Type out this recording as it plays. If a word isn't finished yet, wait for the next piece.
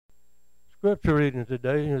scripture reading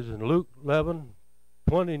today is in Luke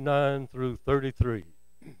 11:29 through 33.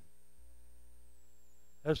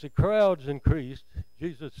 As the crowds increased,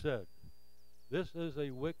 Jesus said, "This is a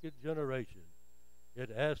wicked generation. It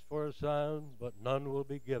asks for a sign, but none will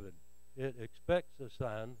be given. It expects a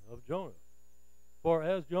sign of Jonah. For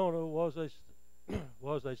as Jonah was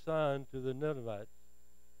a sign to the Ninevites,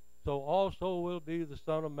 so also will be the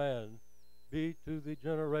Son of Man be to the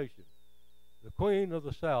generation. The queen of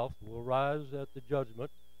the south will rise at the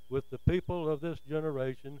judgment with the people of this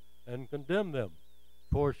generation and condemn them.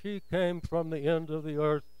 For she came from the end of the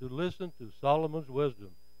earth to listen to Solomon's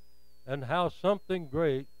wisdom, and how something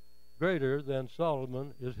greater than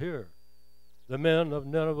Solomon is here. The men of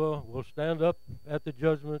Nineveh will stand up at the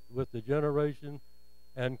judgment with the generation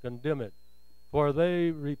and condemn it, for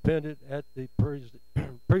they repented at the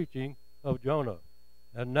preaching of Jonah.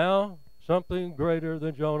 And now something greater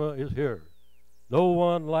than Jonah is here. No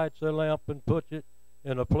one lights a lamp and puts it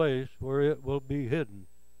in a place where it will be hidden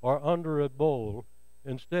or under a bowl.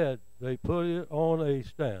 Instead, they put it on a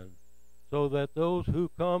stand so that those who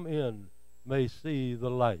come in may see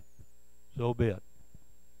the light." So be it.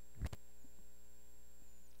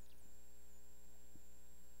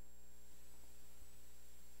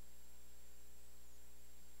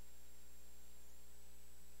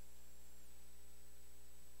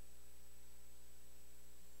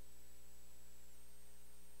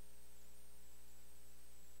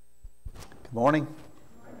 Good morning.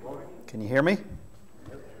 Can you hear me?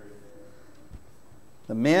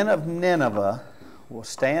 The men of Nineveh will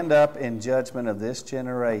stand up in judgment of this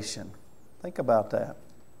generation. Think about that.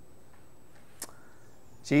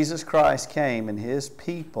 Jesus Christ came and his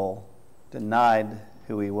people denied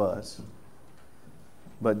who he was.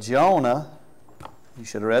 But Jonah, you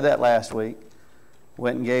should have read that last week,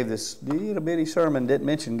 went and gave this little bitty sermon, didn't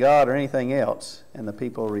mention God or anything else, and the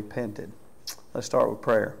people repented. Let's start with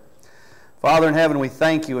prayer. Father in heaven, we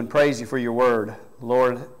thank you and praise you for your word.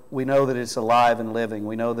 Lord, we know that it's alive and living.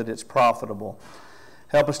 We know that it's profitable.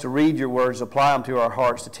 Help us to read your words, apply them to our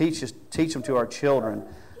hearts, to teach them to our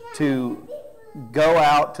children, to go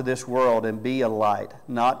out to this world and be a light,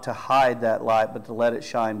 not to hide that light, but to let it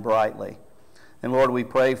shine brightly. And Lord, we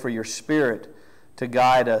pray for your Spirit to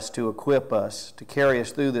guide us, to equip us, to carry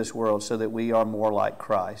us through this world so that we are more like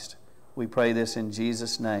Christ. We pray this in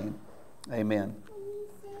Jesus' name. Amen.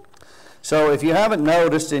 So if you haven't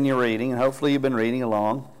noticed in your reading, and hopefully you've been reading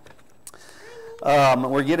along,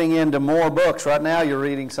 we're getting into more books. Right now you're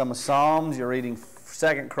reading some of Psalms, you're reading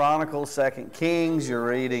 2 Chronicles, 2 Kings, you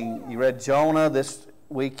read Jonah. This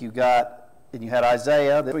week you had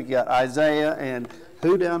Isaiah. This week you got Isaiah and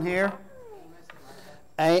who down here?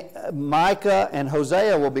 Micah and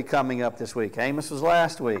Hosea will be coming up this week. Amos was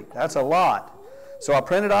last week. That's a lot. So I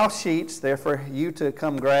printed off sheets there for you to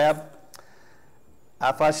come grab.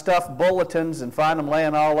 If I stuff bulletins and find them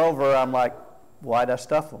laying all over, I'm like, why'd I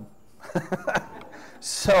stuff them?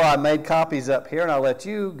 So I made copies up here, and I'll let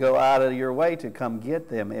you go out of your way to come get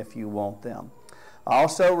them if you want them.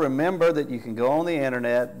 Also, remember that you can go on the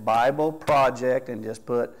internet, Bible Project, and just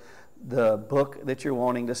put the book that you're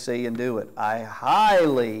wanting to see and do it. I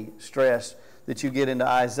highly stress that you get into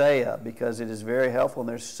Isaiah because it is very helpful, and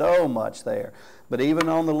there's so much there. But even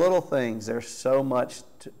on the little things, there's so much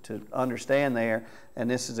to understand there, and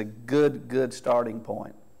this is a good starting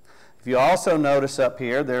point. If you also notice up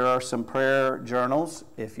here, there are some prayer journals.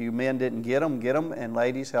 If you men didn't get them, and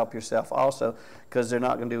ladies, help yourself also, because they're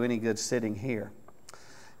not going to do any good sitting here.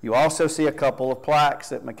 You also see a couple of plaques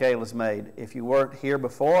that Michaela's made. If you weren't here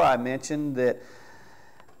before, I mentioned that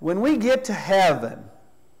when we get to heaven,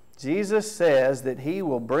 Jesus says that he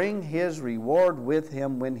will bring his reward with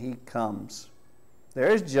him when he comes. There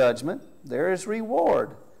is judgment. There is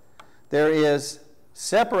reward. There is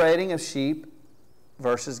separating of sheep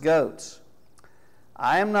versus goats.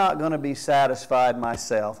 I am not going to be satisfied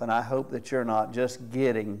myself, and I hope that you're not, just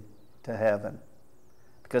getting to heaven,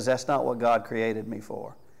 because that's not what God created me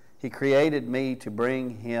for. He created me to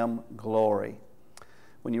bring him glory.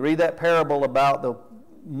 When you read that parable about the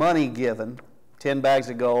money given, 10 bags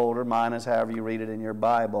of gold or minus, however you read it in your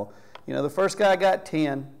Bible, you know, the first guy got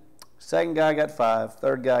 10, second guy got 5,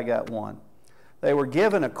 third guy got 1. They were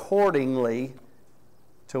given accordingly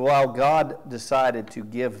to how God decided to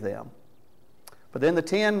give them. But then the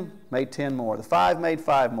 10 made 10 more. The 5 made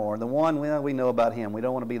 5 more. The 1, we know about him. We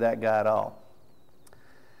don't want to be that guy at all.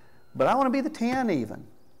 But I want to be the 10 even.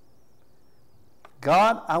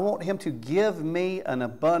 God, I want him to give me an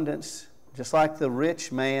abundance, just like the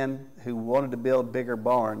rich man who wanted to build bigger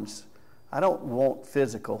barns. I don't want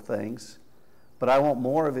physical things. but I want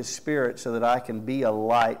more of His Spirit so that I can be a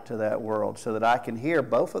light to that world, so that I can hear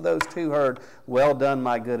both of those two heard, well done,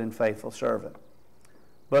 my good and faithful servant.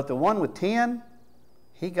 But the one with 10,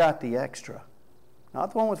 he got the extra. Not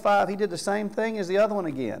the one with 5. He did the same thing as the other one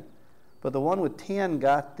again. But the one with 10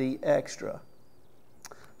 got the extra.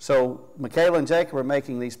 So Michaela and Jacob are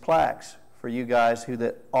making these plaques for you guys who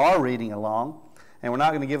that are reading along. And we're not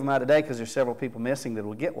going to give them out today because there's several people missing that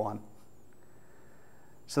will get one.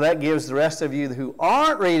 So that gives the rest of you who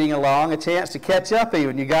aren't reading along a chance to catch up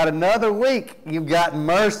even. You got another week. You've got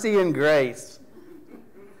mercy and grace.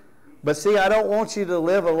 But see, I don't want you to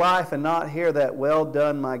live a life and not hear that, well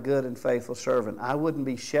done, my good and faithful servant. I wouldn't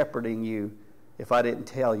be shepherding you if I didn't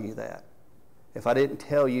tell you that. If I didn't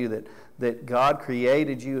tell you that God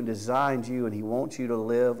created you and designed you and He wants you to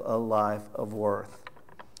live a life of worth.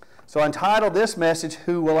 So I entitled this message,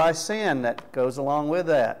 Who Will I Send? That goes along with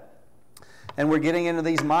that. And we're getting into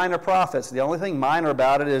these minor prophets. The only thing minor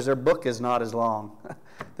about it is their book is not as long.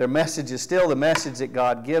 Their message is still the message that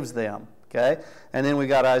God gives them. Okay? And then we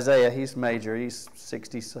got Isaiah. He's major. He's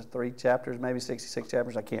 63 chapters, maybe 66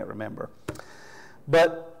 chapters. I can't remember.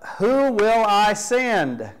 But who will I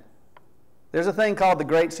send? There's a thing called the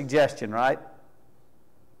Great Suggestion, right?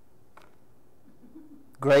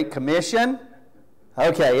 Great Commission.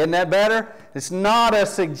 Okay, isn't that better? It's not a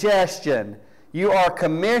suggestion. You are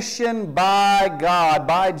commissioned by God,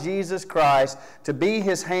 by Jesus Christ, to be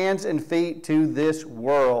His hands and feet to this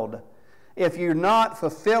world. If you're not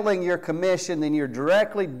fulfilling your commission, then you're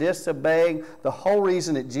directly disobeying the whole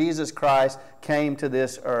reason that Jesus Christ came to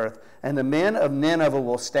this earth. And the men of Nineveh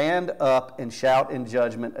will stand up and shout in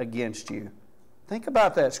judgment against you. Think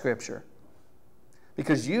about that scripture.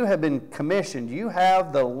 Because you have been commissioned. You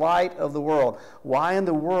have the light of the world. Why in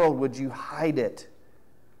the world would you hide it?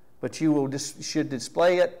 But you should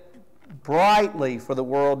display it brightly for the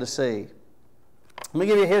world to see. Let me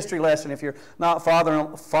give you a history lesson if you're not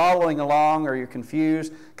following along or you're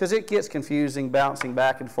confused, because it gets confusing bouncing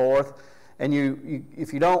back and forth. And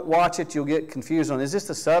if you don't watch it, you'll get confused on, is this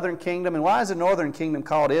the southern kingdom? And why is the northern kingdom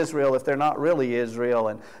called Israel if they're not really Israel?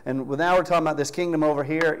 And now we're talking about this kingdom over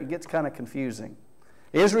here. It gets kind of confusing.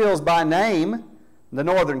 Israel's by name the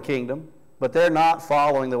northern kingdom, but they're not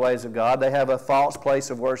following the ways of God. They have a false place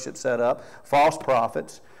of worship set up, false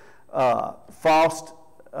prophets, false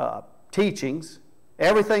teachings,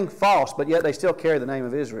 everything false, but yet they still carry the name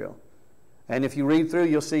of Israel. And if you read through,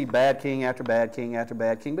 you'll see bad king after bad king after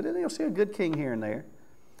bad king, but then you'll see a good king here and there.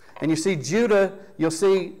 And you see Judah, you'll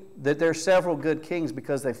see that there's several good kings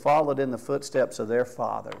because they followed in the footsteps of their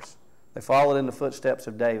fathers. They followed in the footsteps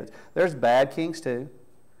of David. There's bad kings too.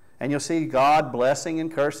 And you'll see God blessing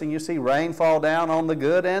and cursing. You'll see rain fall down on the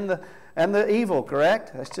good and the evil,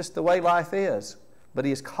 correct? That's just the way life is. But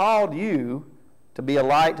He has called you to be a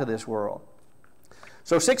light to this world.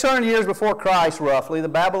 So 600 years before Christ, roughly, the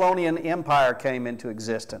Babylonian Empire came into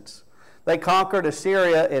existence. They conquered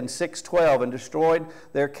Assyria in 612 and destroyed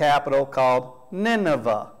their capital called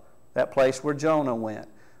Nineveh, that place where Jonah went.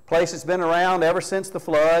 A place that's been around ever since the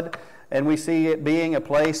flood, and we see it being a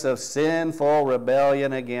place of sinful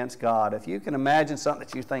rebellion against God. If you can imagine something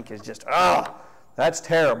that you think is just, that's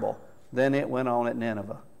terrible, then it went on at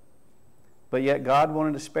Nineveh. But yet God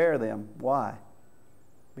wanted to spare them. Why?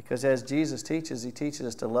 Because as Jesus teaches, He teaches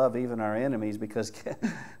us to love even our enemies because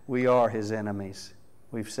we are His enemies.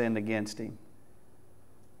 We've sinned against Him.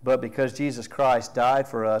 But because Jesus Christ died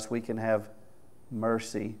for us, we can have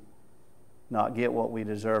mercy, not get what we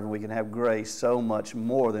deserve, and we can have grace so much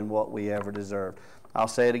more than what we ever deserved. I'll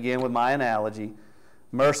say it again with my analogy.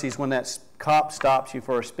 Mercy is when that cop stops you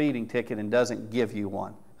for a speeding ticket and doesn't give you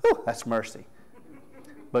one. Whew, that's mercy.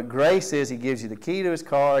 But grace is He gives you the key to His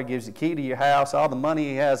car, He gives you the key to your house, all the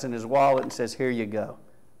money He has in His wallet, and says, here you go.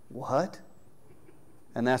 What?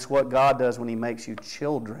 And that's what God does when He makes you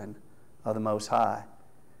children of the Most High.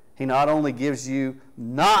 He not only gives you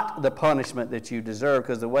not the punishment that you deserve,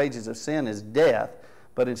 because the wages of sin is death,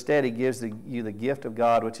 but instead He gives you the gift of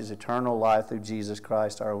God, which is eternal life through Jesus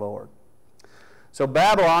Christ our Lord. So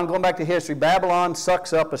Babylon, going back to history, Babylon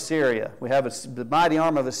sucks up Assyria. We have the mighty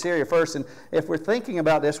arm of Assyria first. And if we're thinking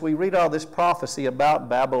about this, we read all this prophecy about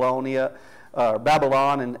Babylon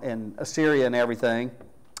and Assyria and everything,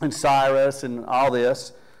 and Cyrus and all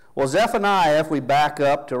this. Well, Zephaniah, if we back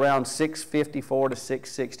up to around 654 to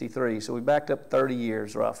 663, so we backed up 30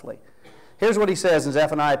 years roughly. Here's what he says in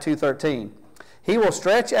Zephaniah 2:13. He will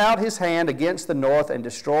stretch out His hand against the north and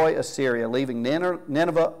destroy Assyria, leaving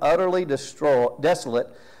Nineveh utterly desolate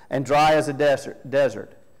and dry as a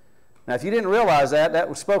desert. Now, if you didn't realize that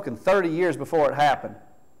was spoken 30 years before it happened.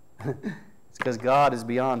 It's because God is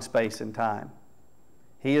beyond space and time.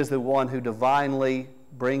 He is the one who divinely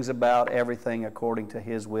brings about everything according to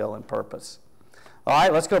His will and purpose. All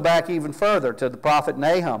right, let's go back even further to the prophet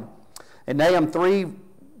Nahum. In Nahum 3,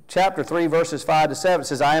 chapter 3, verses 5 to 7, it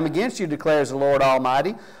says, I am against you, declares the Lord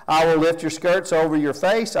Almighty. I will lift your skirts over your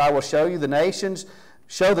face. I will show the nations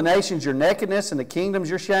your nakedness, and the kingdoms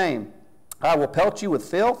your shame. I will pelt you with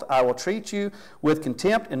filth. I will treat you with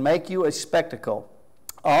contempt and make you a spectacle.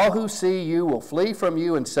 All who see you will flee from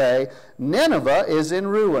you and say, Nineveh is in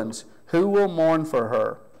ruins. Who will mourn for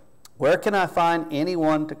her? Where can I find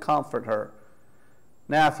anyone to comfort her?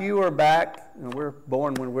 Now, if you are back, and we're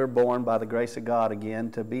born when we're born by the grace of God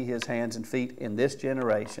again, to be His hands and feet in this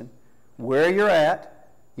generation, where you're at,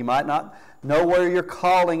 you might not know where your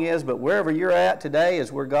calling is, but wherever you're at today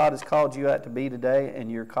is where God has called you at to be today,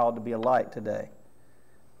 and you're called to be a light today.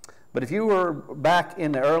 But if you were back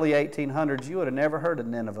in the early 1800s, you would have never heard of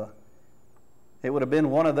Nineveh. It would have been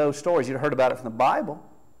one of those stories. You'd have heard about it from the Bible,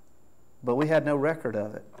 but we had no record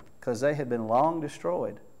of it because they had been long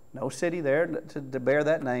destroyed. No city there to bear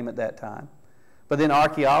that name at that time. But then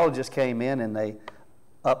archaeologists came in and they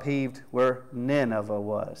upheaved where Nineveh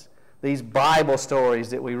was. These Bible stories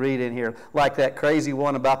that we read in here, like that crazy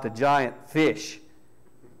one about the giant fish.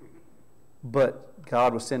 But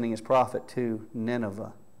God was sending His prophet to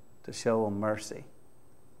Nineveh to show them mercy.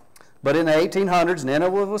 But in the 1800s,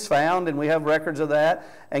 Nineveh was found, and we have records of that.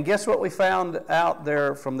 And guess what we found out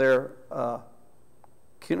there from their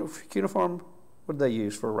cuneiform? What did they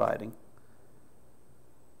use for writing?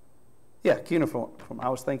 Yeah, cuneiform. I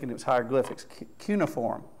was thinking it was hieroglyphics.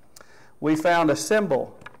 Cuneiform. We found a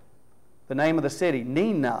symbol. The name of the city,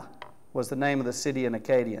 Nina, was the name of the city in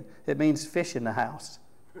Akkadian. It means fish in the house.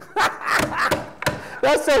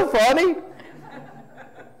 That's so funny.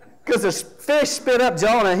 Because the fish spit up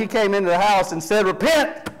Jonah, he came into the house and said,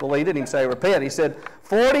 repent. Well, he didn't even say repent. He said,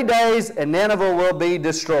 40 days and Nineveh will be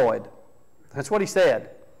destroyed. That's what he said.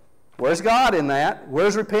 Where's God in that?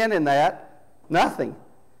 Where's repent in that? Nothing.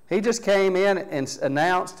 He just came in and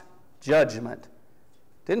announced judgment.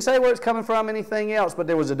 Didn't say where it's coming from, anything else, but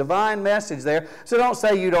there was a divine message there. So don't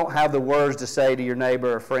say you don't have the words to say to your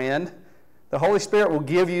neighbor or friend. The Holy Spirit will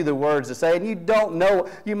give you the words to say, and you don't know.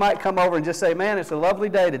 You might come over and just say, man, it's a lovely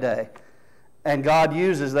day today. And God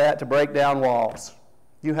uses that to break down walls.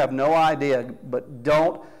 You have no idea, but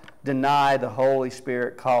don't deny the Holy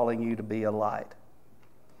Spirit calling you to be a light.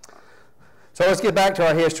 So let's get back to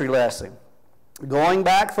our history lesson. Going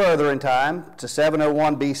back further in time to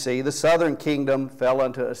 701 BC, the southern kingdom fell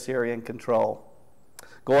under Assyrian control.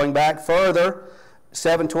 Going back further,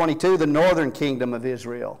 722, the northern kingdom of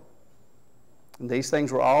Israel. And these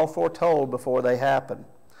things were all foretold before they happened.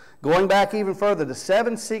 Going back even further to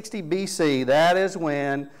 760 BC, that is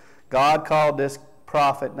when God called this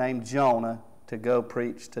prophet named Jonah to go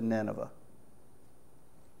preach to Nineveh.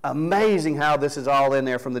 Amazing how this is all in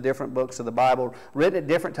there from the different books of the Bible, written at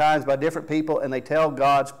different times by different people, and they tell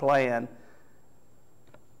God's plan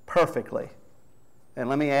perfectly. And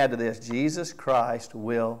let me add to this, Jesus Christ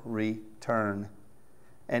will return,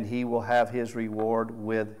 and He will have His reward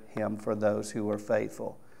with Him for those who are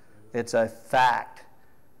faithful. It's a fact.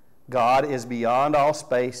 God is beyond all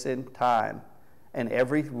space and time, and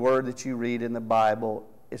every word that you read in the Bible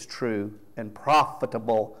is true and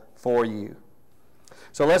profitable for you.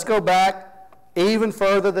 So let's go back even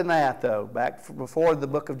further than that, though, back before the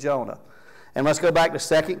book of Jonah. And let's go back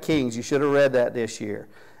to 2 Kings. You should have read that this year.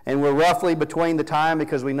 And we're roughly between the time,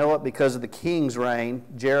 because we know it because of the king's reign,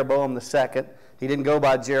 Jeroboam II. He didn't go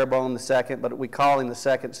by Jeroboam II, but we call him the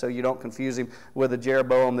second so you don't confuse him with the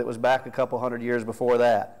Jeroboam that was back a couple hundred years before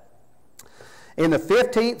that. In the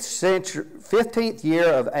 15th year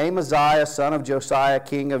of Amaziah, son of Josiah,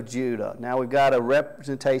 king of Judah. Now we've got a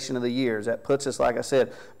representation of the years. That puts us, like I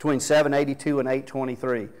said, between 782 and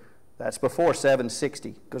 823. That's before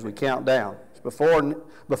 760 because we count down. It's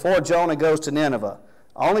before Jonah goes to Nineveh.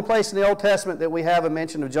 Only place in the Old Testament that we have a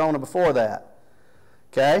mention of Jonah before that.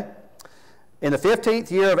 Okay? In the 15th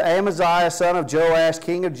year of Amaziah, son of Joash,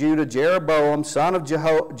 king of Judah, Jeroboam, son of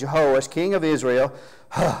Jehoash, king of Israel,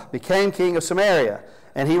 became king of Samaria.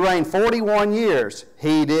 And he reigned 41 years.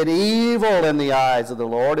 He did evil in the eyes of the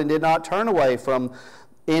Lord and did not turn away from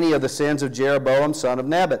any of the sins of Jeroboam, son of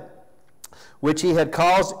Nebat, which he had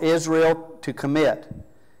caused Israel to commit.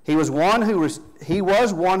 He was one who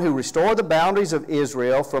restored the boundaries of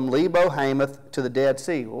Israel from Lebo Hamath to the Dead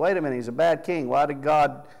Sea. Well, wait a minute, he's a bad king. Why did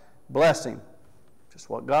God bless him? Just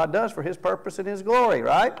what God does for His purpose and His glory,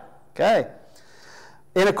 right? Okay.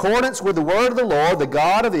 In accordance with the word of the Lord, the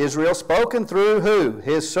God of Israel, spoken through who?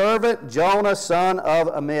 His servant Jonah, son of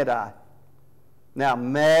Amittai. Now,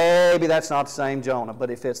 maybe that's not the same Jonah, but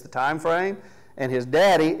it fits the time frame, and his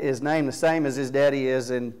daddy is named the same as his daddy is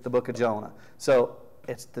in the book of Jonah. So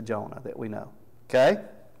it's the Jonah that we know. Okay?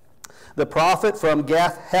 The prophet from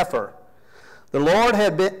Gath-Hepher. The Lord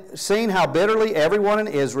had seen how bitterly everyone in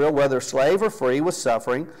Israel, whether slave or free, was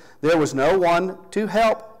suffering. There was no one to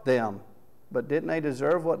help them. But didn't they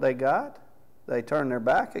deserve what they got? They turned their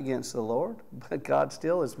back against the Lord. But God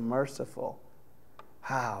still is merciful.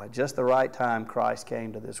 How? At just the right time, Christ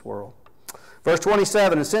came to this world. Verse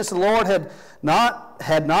 27, and since the Lord had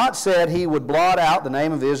not said he would blot out the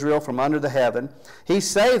name of Israel from under the heaven, he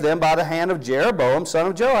saved them by the hand of Jeroboam, son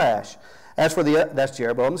of Joash. That's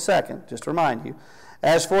Jeroboam II, just to remind you.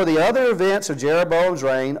 As for the other events of Jeroboam's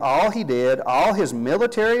reign, all he did, all his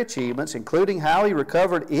military achievements, including how he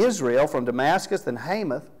recovered Israel from Damascus and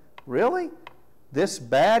Hamath, really? This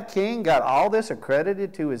bad king got all this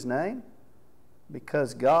accredited to his name?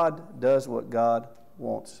 Because God does what God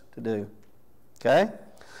wants to do. Okay?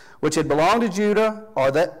 Which had belonged to Judah,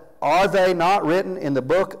 are they not written in the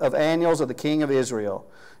book of annals of the king of Israel?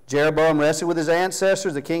 Jeroboam rested with his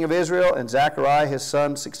ancestors, the king of Israel, and Zechariah his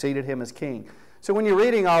son succeeded him as king. So when you're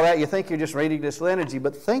reading all that, you think you're just reading this liturgy,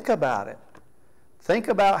 but think about it. Think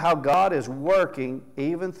about how God is working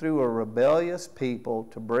even through a rebellious people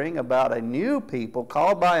to bring about a new people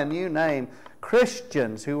called by a new name,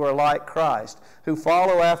 Christians who are like Christ, who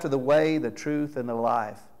follow after the way, the truth, and the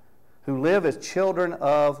life, who live as children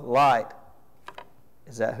of light.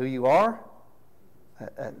 Is that who you are?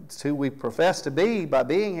 It's who we profess to be by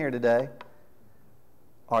being here today.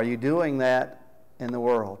 Are you doing that in the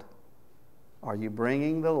world? Are you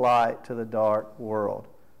bringing the light to the dark world?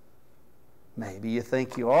 Maybe you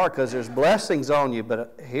think you are because there's blessings on you,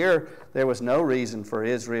 but here there was no reason for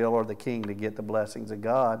Israel or the king to get the blessings of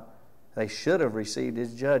God. They should have received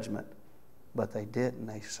his judgment, but they didn't.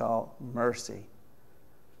 They saw mercy.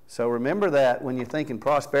 So remember that when you're thinking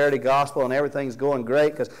prosperity gospel and everything's going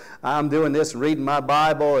great because I'm doing this and reading my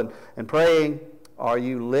Bible and praying. Are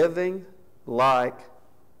you living like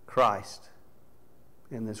Christ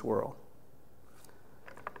in this world?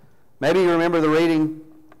 Maybe you remember the reading,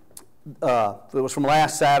 it was from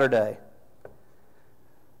last Saturday.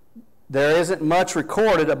 There isn't much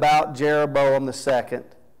recorded about Jeroboam II,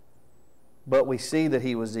 but we see that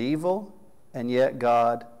he was evil and yet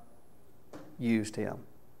God used him.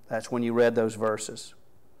 That's when you read those verses.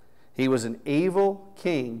 He was an evil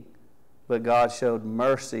king, but God showed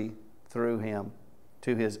mercy through him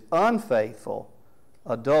to his unfaithful,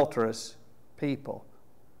 adulterous people.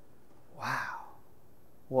 Wow.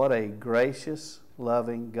 What a gracious,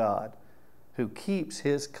 loving God who keeps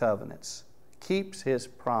his covenants, keeps his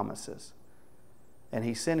promises. And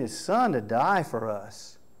he sent his son to die for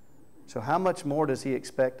us. So how much more does he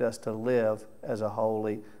expect us to live as a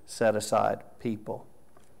holy, set-aside people?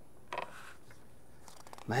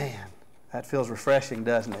 Man, that feels refreshing,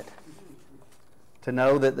 doesn't it? To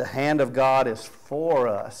know that the hand of God is for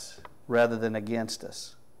us rather than against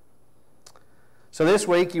us. So this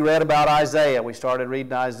week you read about Isaiah. We started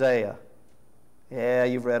reading Isaiah. Yeah,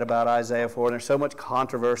 you've read about Isaiah before, and there's so much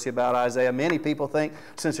controversy about Isaiah. Many people think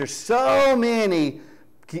since there's so many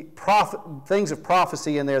things of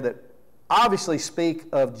prophecy in there that obviously speak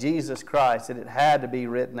of Jesus Christ, that it had to be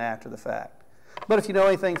written after the fact. But if you know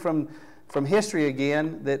anything from history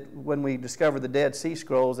again, that when we discovered the Dead Sea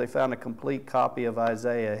Scrolls, they found a complete copy of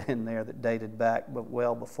Isaiah in there that dated back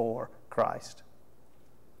well before Christ.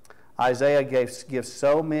 Isaiah gives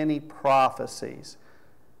so many prophecies.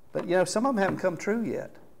 But, you know, some of them haven't come true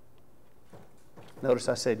yet. Notice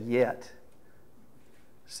I said yet.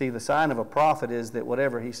 See, the sign of a prophet is that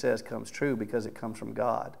whatever he says comes true because it comes from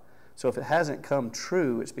God. So if it hasn't come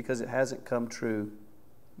true, it's because it hasn't come true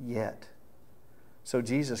yet. So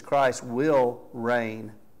Jesus Christ will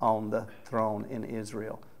reign on the throne in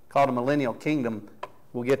Israel. Called a millennial kingdom.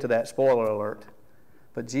 We'll get to that, spoiler alert.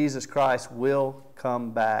 But Jesus Christ will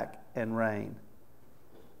come back and reign.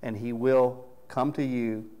 And he will come to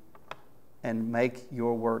you and make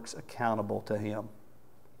your works accountable to him.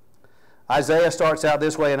 Isaiah starts out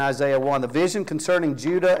this way in Isaiah 1. The vision concerning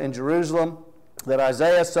Judah and Jerusalem that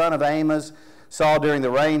Isaiah, son of Amos, saw during the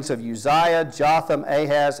reigns of Uzziah, Jotham,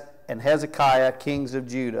 Ahaz, and Hezekiah, kings of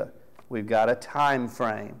Judah. We've got a time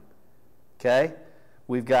frame. Okay?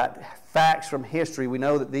 We've got facts from history. We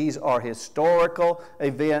know that these are historical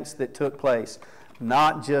events that took place.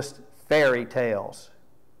 Not just fairy tales,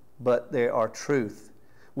 but they are truth.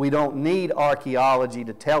 We don't need archaeology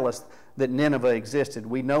to tell us that Nineveh existed.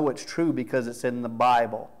 We know it's true because it's in the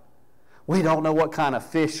Bible. We don't know what kind of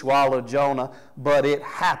fish swallowed Jonah, but it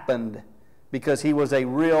happened because he was a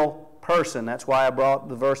real person. That's why I brought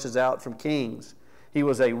the verses out from Kings. He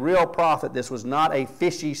was a real prophet. This was not a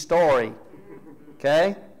fishy story.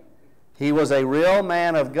 Okay? He was a real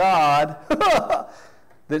man of God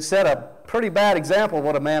that set a pretty bad example of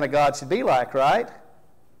what a man of God should be like, right?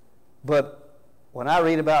 But when I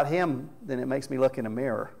read about him, then it makes me look in a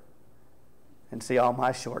mirror and see all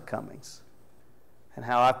my shortcomings and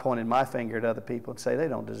how I pointed my finger at other people and say, they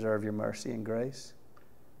don't deserve your mercy and grace.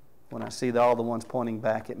 When I see all the ones pointing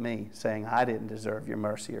back at me saying, I didn't deserve your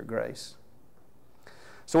mercy or grace.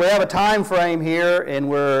 So we have a time frame here, and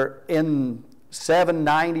we're in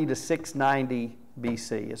 790 to 690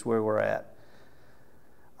 BC is where we're at.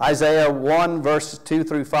 Isaiah 1 verses 2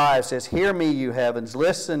 through 5 says, Hear me, you heavens,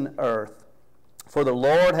 listen, earth, for the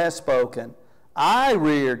Lord has spoken. I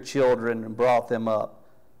reared children and brought them up,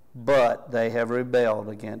 but they have rebelled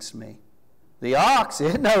against me. The ox,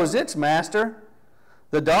 it knows its master.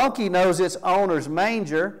 The donkey knows its owner's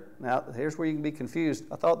manger. Now, here's where you can be confused.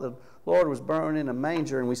 I thought the Lord was burning a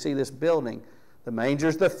manger, and we see this building. The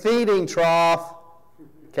manger's the feeding trough.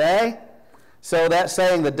 Okay? So that's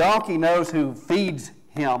saying the donkey knows who feeds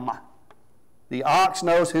him. The ox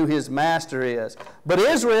knows who his master is. But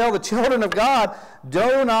Israel, the children of God,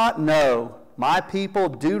 do not know. My people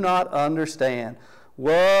do not understand.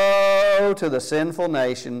 Woe to the sinful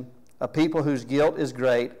nation, a people whose guilt is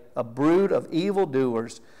great, a brood of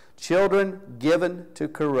evildoers, children given to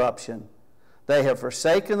corruption. They have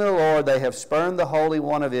forsaken the Lord, they have spurned the Holy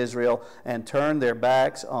One of Israel, and turned their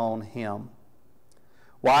backs on him.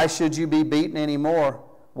 Why should you be beaten anymore?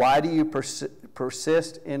 Why do you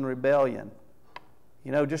persist in rebellion?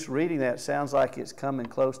 You know, just reading that sounds like it's coming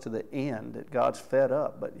close to the end, that God's fed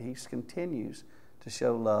up, but he continues to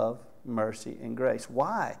show love, mercy, and grace.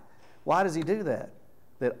 Why? Why does he do that?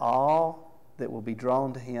 That all that will be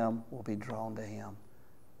drawn to him will be drawn to him.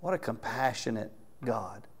 What a compassionate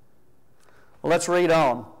God. Well, let's read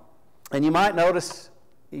on. And you might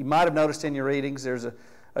have noticed in your readings, there's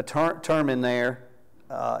a term in there.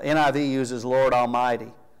 NIV uses Lord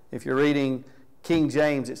Almighty. If you're reading King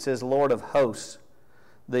James, it says Lord of Hosts.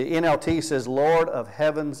 The NLT says Lord of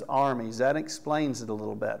Heaven's Armies. That explains it a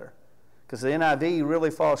little better. Because the NIV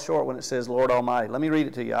really falls short when it says Lord Almighty. Let me read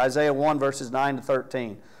it to you. Isaiah 1 verses 9 to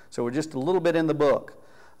 13. So we're just a little bit in the book.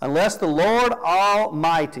 Unless the Lord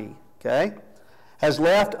Almighty, okay, has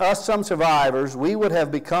left us some survivors, we would have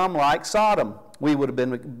become like Sodom. We would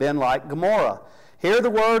have been like Gomorrah. Hear the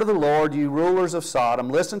word of the Lord, you rulers of Sodom.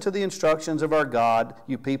 Listen to the instructions of our God,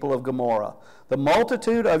 you people of Gomorrah. The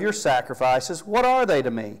multitude of your sacrifices, what are they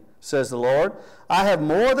to me? Says the Lord. I have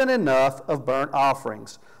more than enough of burnt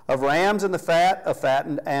offerings, of rams and the fat of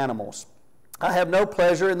fattened animals. I have no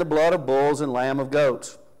pleasure in the blood of bulls and lamb of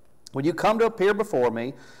goats. When you come to appear before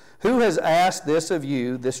me, who has asked this of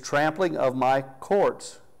you, this trampling of my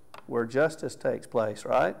courts, where justice takes place,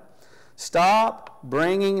 right? Stop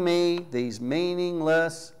bringing me these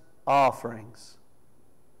meaningless offerings.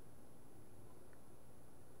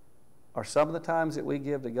 Are some of the times that we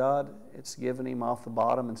give to God, it's giving him off the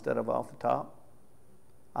bottom instead of off the top?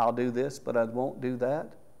 I'll do this, but I won't do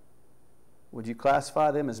that. Would you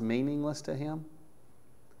classify them as meaningless to him?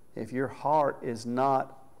 If your heart is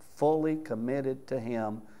not fully committed to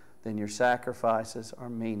him, then your sacrifices are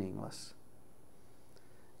meaningless.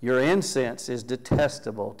 Your incense is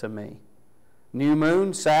detestable to me. New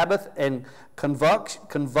moon, Sabbath, and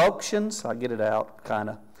convocations, I'll get it out, kind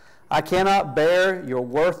of. I cannot bear your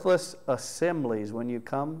worthless assemblies when you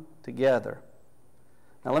come together.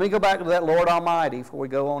 Now let me go back to that Lord Almighty before we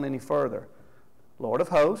go on any further. Lord of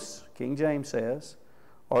hosts, King James says,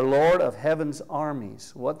 or Lord of heaven's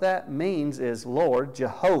armies. What that means is Lord,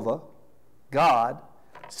 Jehovah, God,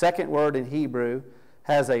 second word in Hebrew,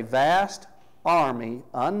 has a vast army,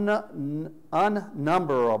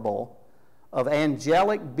 unnumberable, of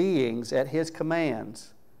angelic beings at his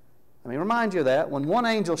commands. Let me remind you of that. When one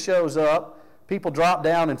angel shows up, people drop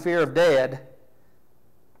down in fear of dead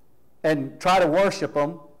and try to worship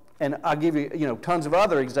them. And I'll give you, tons of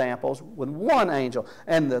other examples. When one angel,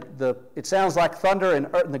 and it sounds like thunder and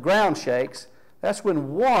the ground shakes, that's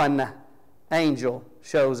when one angel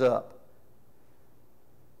shows up.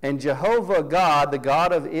 And Jehovah God, the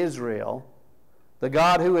God of Israel, the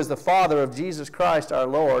God who is the Father of Jesus Christ our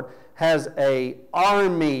Lord, has an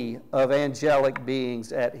army of angelic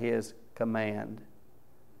beings at his command.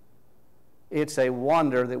 It's a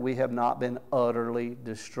wonder that we have not been utterly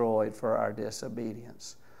destroyed for our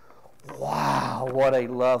disobedience. Wow, what a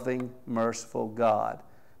loving, merciful God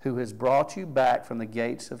who has brought you back from the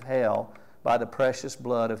gates of hell by the precious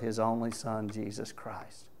blood of his only Son, Jesus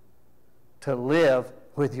Christ, to live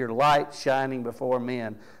with your light shining before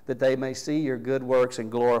men, that they may see your good works and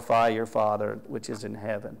glorify your Father which is in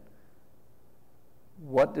heaven.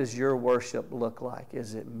 What does your worship look like?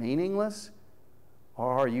 Is it meaningless,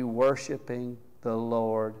 Or are you worshiping the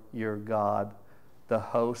Lord your God, the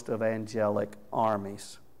host of angelic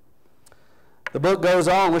armies? The book goes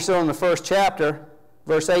on. We're still in the first chapter.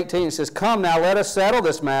 Verse 18, it says, "Come now, let us settle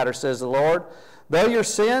this matter, says the Lord. Though your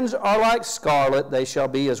sins are like scarlet, they shall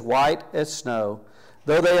be as white as snow.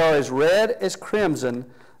 Though they are as red as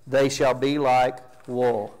crimson, they shall be like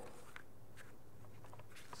wool."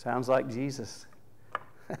 Sounds like Jesus.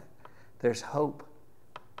 There's hope.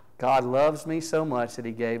 God loves me so much that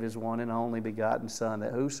he gave his one and only begotten Son,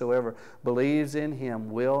 that whosoever believes in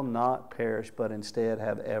him will not perish, but instead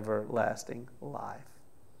have everlasting life.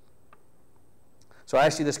 So I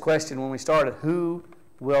asked you this question when we started: who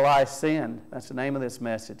will I send? That's the name of this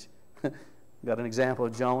message. We got an example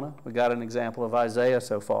of Jonah. We got an example of Isaiah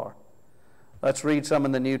so far. Let's read some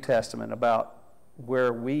in the New Testament about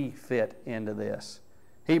where we fit into this.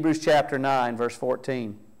 Hebrews chapter 9, verse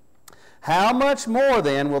 14. "How much more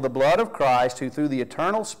then will the blood of Christ, who through the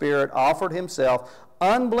eternal Spirit offered himself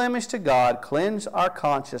unblemished to God, cleanse our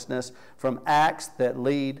consciousness from acts that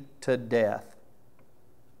lead to death?"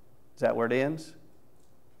 Is that where it ends?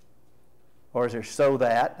 Or is there "so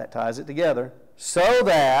that"? That ties it together. "So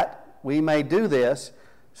that we may do this,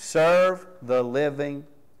 serve the living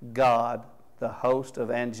God, the host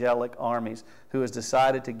of angelic armies, who has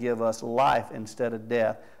decided to give us life instead of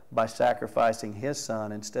death by sacrificing his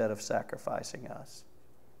Son instead of sacrificing us."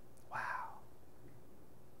 Wow.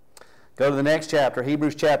 Go to the next chapter,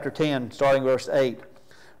 Hebrews chapter 10, starting verse 8.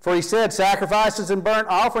 "For he said, sacrifices and burnt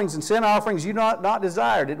offerings and sin offerings you not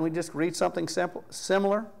desire." Didn't we just read something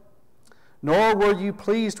similar? "Nor were you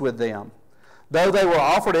pleased with them, though they were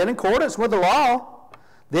offered in accordance with the law.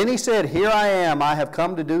 Then he said, Here I am, I have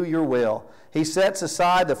come to do your will." He sets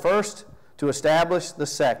aside the first to establish the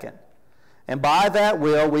second. "And by that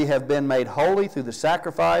will we have been made holy through the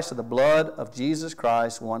sacrifice of the blood of Jesus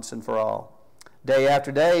Christ once and for all. Day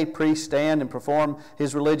after day, priests stand and perform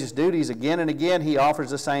his religious duties. Again and again he offers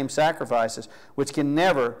the same sacrifices, which can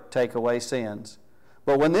never take away sins.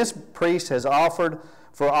 But when this priest has offered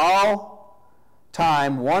for all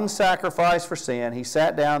time one sacrifice for sin, he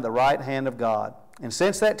sat down at the right hand of God. And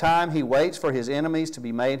since that time he waits for his enemies to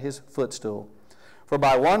be made his footstool. For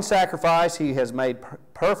by one sacrifice he has made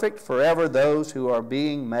perfect forever those who are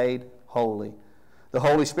being made holy. The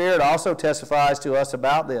Holy Spirit also testifies to us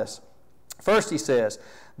about this. First he says,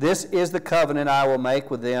 This is the covenant I will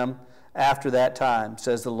make with them after that time,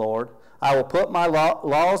 says the Lord. I will put my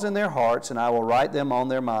laws in their hearts, and I will write them on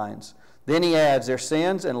their minds. Then he adds, Their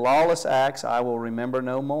sins and lawless acts I will remember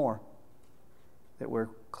no more. That we're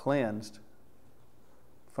cleansed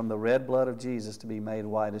from the red blood of Jesus to be made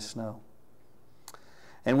white as snow.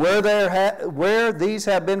 And where these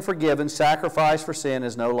have been forgiven, sacrifice for sin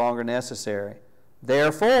is no longer necessary.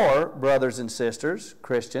 Therefore, brothers and sisters,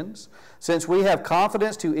 Christians, since we have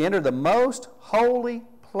confidence to enter the most holy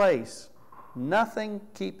place, nothing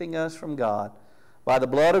keeping us from God, by the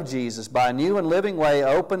blood of Jesus, by a new and living way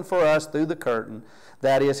opened for us through the curtain,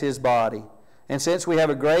 that is his body. And since we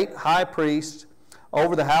have a great high priest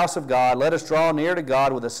over the house of God, let us draw near to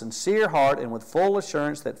God with a sincere heart and with full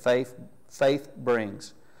assurance that faith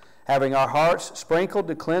brings, having our hearts sprinkled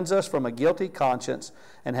to cleanse us from a guilty conscience,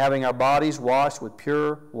 and having our bodies washed with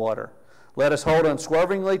pure water. Let us hold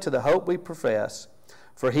unswervingly to the hope we profess,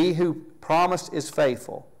 for he who promised is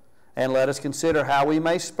faithful. And let us consider how we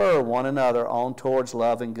may spur one another on towards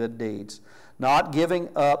love and good deeds, not giving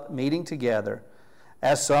up meeting together,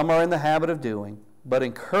 as some are in the habit of doing, but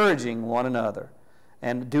encouraging one another,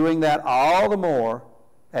 and doing that all the more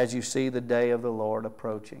as you see the day of the Lord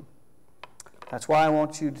approaching. That's why I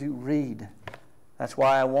want you to read. That's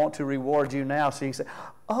why I want to reward you now. So you can say,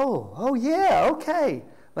 oh yeah, okay.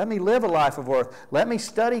 Let me live a life of worth. Let me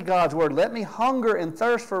study God's Word. Let me hunger and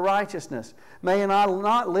thirst for righteousness. May I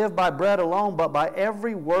not live by bread alone, but by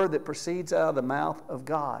every word that proceeds out of the mouth of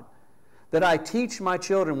God. That I teach my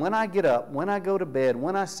children when I get up, when I go to bed,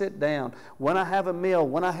 when I sit down, when I have a meal,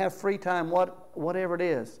 when I have free time, whatever it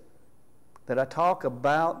is, that I talk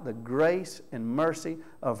about the grace and mercy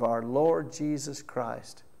of our Lord Jesus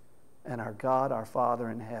Christ and our God, our Father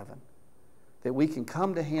in heaven. That we can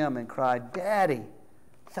come to him and cry, Daddy,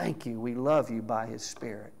 thank you, we love you by his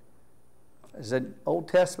Spirit. Is the Old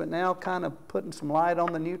Testament now kind of putting some light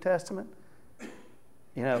on the New Testament?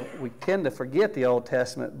 You know, we tend to forget the Old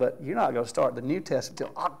Testament, but you're not going to start the New Testament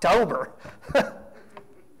until October.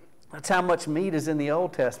 That's how much meat is in the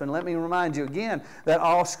Old Testament. Let me remind you again that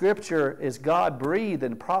all Scripture is God-breathed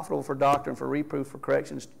and profitable for doctrine, for reproof, for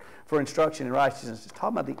correction, for instruction in righteousness. It's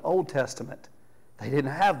talking about the Old Testament. They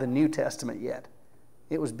didn't have the New Testament yet.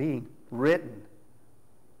 It was being written.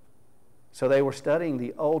 So they were studying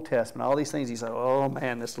the Old Testament, all these things. He said, oh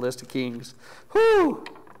man, this list of kings. Whew!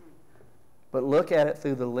 But look at it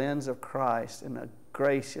through the lens of Christ and a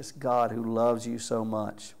gracious God who loves you so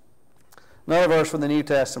much. Another verse from the New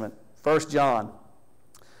Testament, 1 John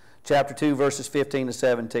chapter 2, verses 15 to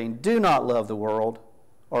 17. Do not love the world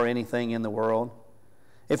or anything in the world.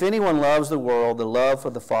 If anyone loves the world, the love for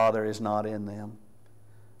the Father is not in them.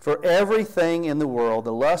 For everything in the world,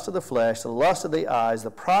 the lust of the flesh, the lust of the eyes, the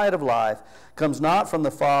pride of life, comes not from the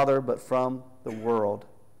Father, but from the world.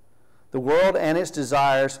 The world and its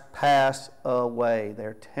desires pass away.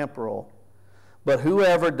 They're temporal. But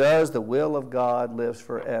whoever does the will of God lives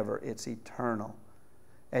forever. It's eternal.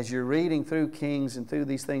 As you're reading through Kings and through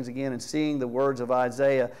these things again and seeing the words of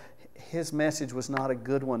Isaiah, his message was not a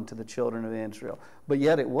good one to the children of Israel. But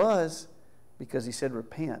yet it was, because he said,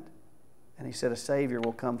 repent. And he said, a Savior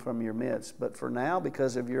will come from your midst. But for now,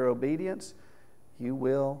 because of your obedience, you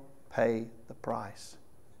will pay the price.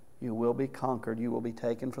 You will be conquered. You will be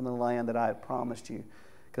taken from the land that I have promised you.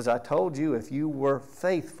 Because I told you if you were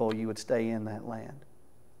faithful, you would stay in that land.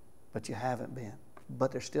 But you haven't been.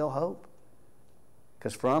 But there's still hope.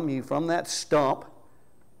 Because from you, from that stump,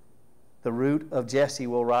 the root of Jesse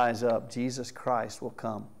will rise up. Jesus Christ will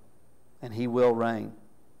come. And he will reign.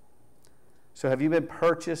 So have you been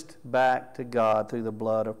purchased back to God through the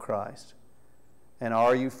blood of Christ? And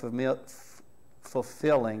are you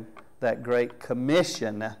fulfilling that great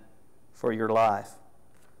commission for your life?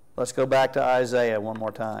 Let's go back to Isaiah one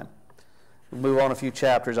more time. We'll move on a few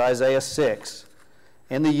chapters. Isaiah 6.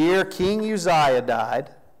 In the year King Uzziah died,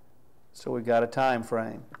 so we've got a time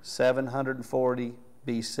frame, 740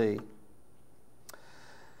 BC.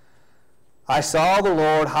 I saw the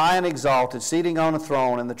Lord high and exalted, seating on a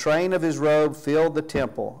throne, and the train of his robe filled the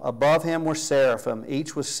temple. Above him were seraphim,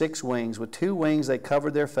 each with 6 wings. With 2 wings they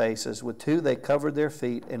covered their faces, with 2 they covered their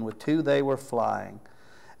feet, and with 2 they were flying.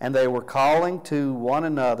 And they were calling to one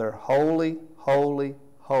another, Holy, holy,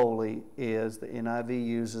 holy is, the NIV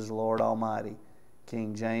uses Lord Almighty.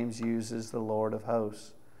 King James uses the Lord of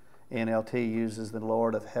hosts. NLT uses the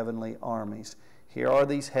Lord of heavenly armies. Here are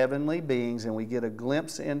these heavenly beings, and we get a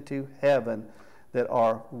glimpse into heaven that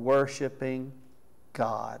are worshiping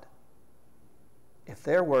God. If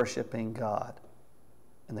they're worshiping God,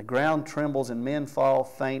 and the ground trembles and men fall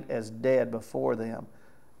faint as dead before them,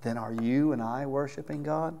 then are you and I worshiping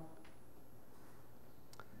God?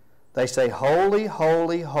 They say, Holy,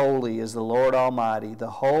 holy, holy is the Lord Almighty. The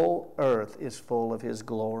whole earth is full of his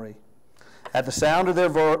glory. At the sound of their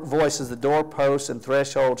voices, the doorposts and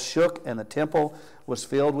thresholds shook, and the temple was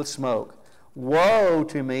filled with smoke. Woe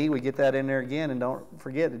to me. We get that in there again, and don't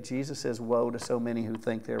forget that Jesus says, woe to so many who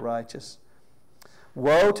think they're righteous.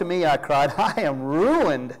 Woe to me, I cried. I am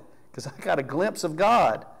ruined, because I got a glimpse of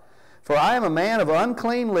God. For I am a man of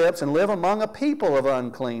unclean lips, and live among a people of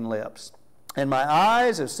unclean lips. And my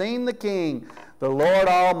eyes have seen the King, the Lord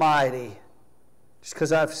Almighty. Just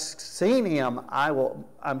because I've seen him,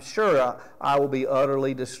 I'm sure I will be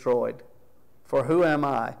utterly destroyed. For who am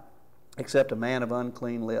I, except a man of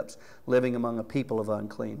unclean lips, living among a people of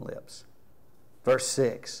unclean lips? Verse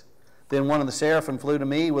 6. Then one of the seraphim flew to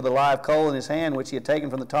me with a live coal in his hand, which he had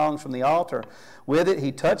taken from the tongs from the altar. With it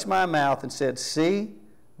he touched my mouth and said, See,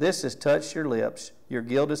 this has touched your lips. Your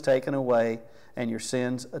guilt is taken away, and your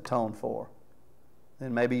sins atoned for.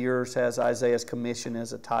 Then maybe yours has Isaiah's commission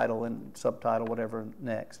as a title and subtitle, whatever,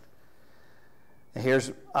 next. And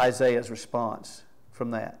here's Isaiah's response from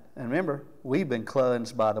that. And remember, we've been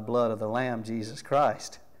cleansed by the blood of the Lamb, Jesus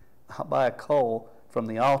Christ, not by a coal from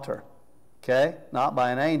the altar, okay? Not by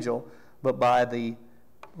an angel, but by the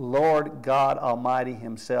Lord God Almighty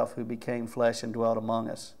himself, who became flesh and dwelt among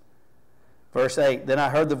us. Verse 8, Then I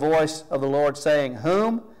heard the voice of the Lord saying,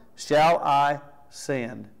 Whom shall I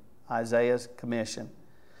send? Isaiah's commission.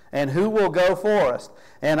 And who will go for us?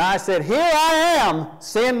 And I said, Here I am,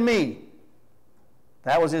 send me.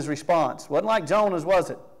 That was his response. Wasn't like Jonah's, was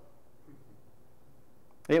it?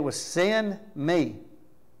 It was, send me.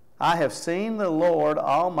 I have seen the Lord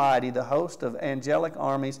Almighty, the host of angelic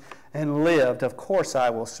armies, and lived. Of course I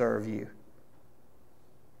will serve you.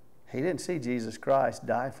 He didn't see Jesus Christ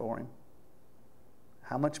die for him.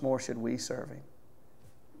 How much more should we serve him?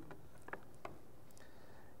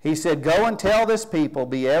 He said, Go and tell this people,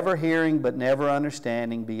 be ever hearing but never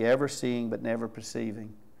understanding, be ever seeing but never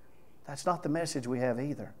perceiving. That's not the message we have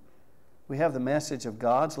either. We have the message of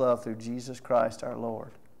God's love through Jesus Christ our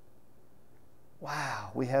Lord. Wow,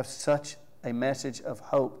 we have such a message of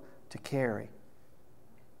hope to carry.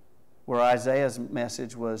 Where Isaiah's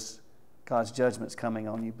message was God's judgment's coming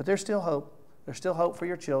on you. But there's still hope. There's still hope for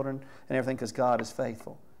your children and everything, because God is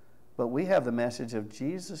faithful. but we have the message of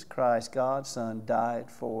Jesus Christ, God's Son, died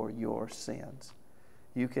for your sins.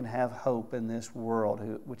 You can have hope in this world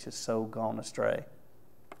which is so gone astray.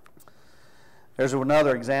 There's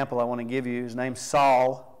another example I want to give you. His name's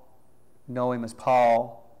Saul. You know him as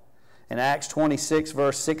Paul. In Acts 26,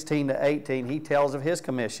 verse 16 to 18, he tells of his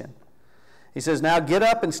commission. He says, "Now get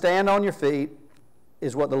up and stand on your feet,"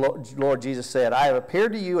 is what the Lord Jesus said. "I have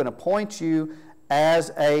appeared to you and appoint you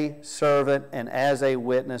as a servant and as a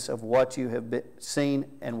witness of what you have seen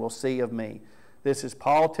and will see of me." This is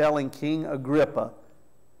Paul telling King Agrippa,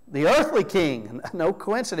 the earthly king, no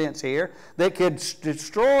coincidence here, that could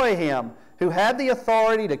destroy him, who had the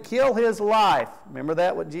authority to kill his life. Remember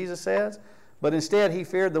that, what Jesus says? But instead he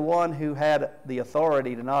feared the one who had the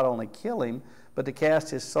authority to not only kill him, but to cast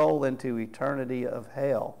his soul into eternity of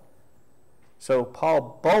hell. So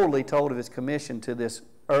Paul boldly told of his commission to this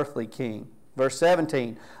earthly king. Verse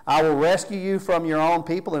 17, "I will rescue you from your own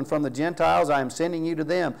people and from the Gentiles. I am sending you to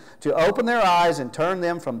them, to open their eyes and turn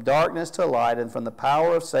them from darkness to light and from the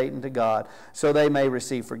power of Satan to God, so they may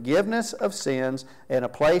receive forgiveness of sins and a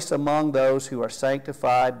place among those who are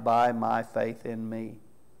sanctified by my faith in me."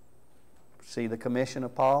 See the commission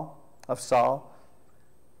of Saul,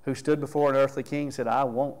 who stood before an earthly king and said, "I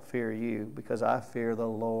won't fear you because I fear the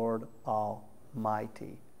Lord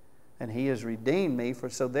Almighty. And he has redeemed me,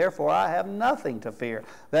 so therefore I have nothing to fear."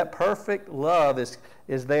 That perfect love is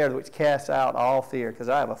there which casts out all fear, because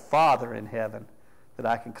I have a Father in heaven that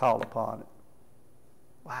I can call upon.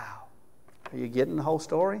 Wow. Are you getting the whole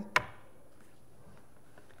story?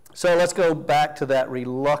 So let's go back to that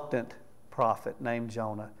reluctant prophet named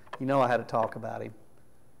Jonah. You know I had to talk about him.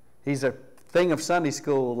 He's a thing of Sunday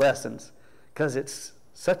school lessons, because it's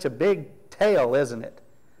such a big tale, isn't it?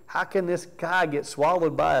 How can this guy get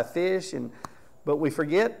swallowed by a fish? But we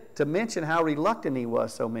forget to mention how reluctant he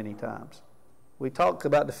was so many times. We talk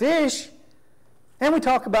about the fish, and we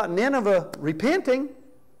talk about Nineveh repenting,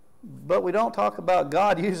 but we don't talk about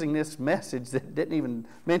God using this message that didn't even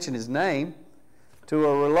mention his name to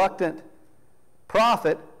a reluctant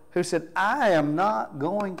prophet who said, "I am not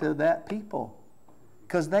going to that people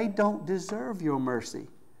because they don't deserve your mercy.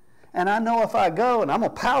 And I know if I go, and I'm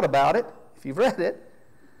going to pout about it, if you've read it,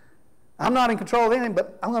 I'm not in control of anything,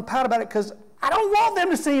 but I'm going to pout about it because I don't want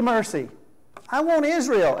them to see mercy. I want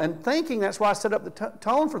Israel." And thinking that's why I set up the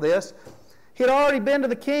tone for this, he had already been to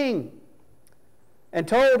the king and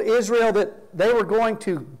told Israel that they were going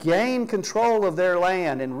to gain control of their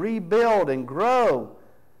land and rebuild and grow.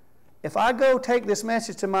 If I go take this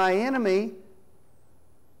message to my enemy,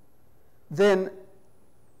 then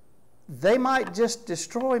they might just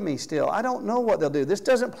destroy me still. I don't know what they'll do. This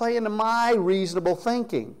doesn't play into my reasonable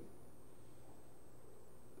thinking.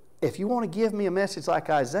 If you want to give me a message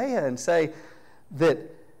like Isaiah and say that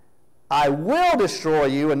I will destroy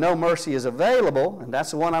you and no mercy is available, and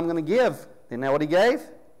that's the one I'm going to give, isn't that what he gave?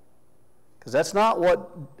 Because that's not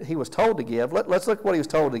what he was told to give. Let's look at what he was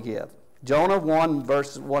told to give. Jonah 1,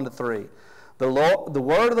 verses 1 to 3. The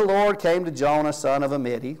word of the Lord came to Jonah, son of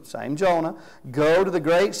Amittai, same Jonah, "Go to the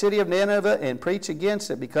great city of Nineveh and preach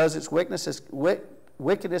against it, because its wickedness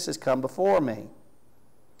has come before me."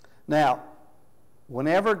 Now,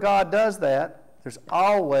 whenever God does that, there's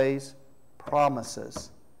always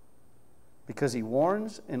promises. Because he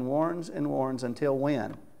warns and warns and warns until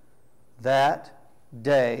when? That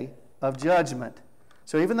day of judgment.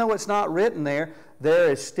 So even though it's not written there,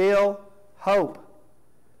 there is still hope.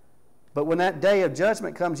 But when that day of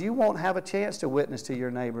judgment comes, you won't have a chance to witness to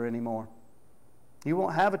your neighbor anymore. You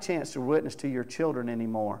won't have a chance to witness to your children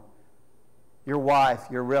anymore, your wife,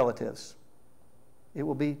 your relatives. It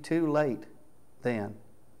will be too late then.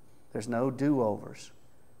 There's no do-overs.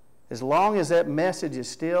 As long as that message is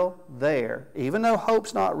still there, even though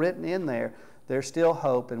hope's not written in there, there's still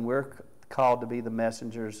hope, and we're called to be the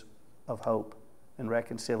messengers of hope and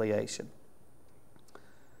reconciliation.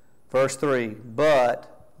 Verse 3, "But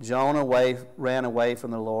Jonah ran away from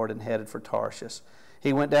the Lord and headed for Tarshish.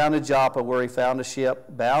 He went down to Joppa, where he found a ship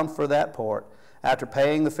bound for that port. After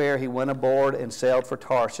paying the fare, he went aboard and sailed for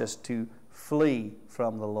Tarshish to flee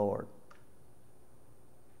from the Lord."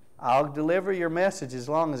 I'll deliver your message as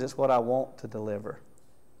long as it's what I want to deliver,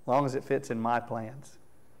 as long as it fits in my plans.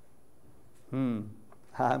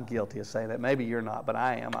 I'm guilty of saying that. Maybe you're not, but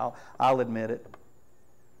I am. I'll admit it.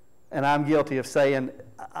 And I'm guilty of saying,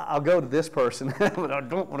 I'll go to this person, but I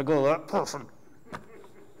don't want to go to that person.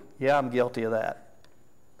 Yeah, I'm guilty of that.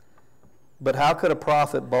 But how could a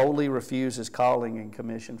prophet boldly refuse his calling and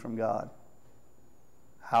commission from God?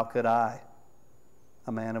 How could I,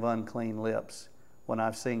 a man of unclean lips, when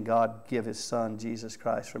I've seen God give his Son, Jesus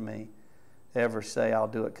Christ, for me, ever say, I'll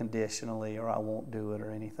do it conditionally or I won't do it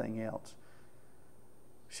or anything else.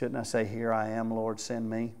 Shouldn't I say, here I am, Lord, send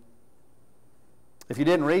me? If you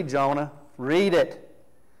didn't read Jonah, read it.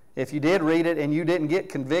 If you did read it and you didn't get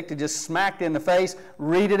convicted, just smacked in the face,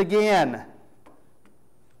 read it again.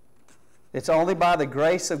 It's only by the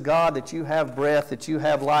grace of God that you have breath, that you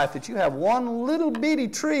have life, that you have one little bitty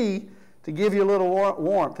tree to give you a little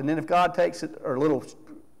warmth. And then if God takes it, or a little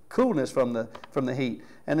coolness from the heat.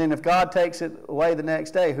 And then if God takes it away the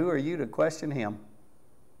next day, who are you to question Him?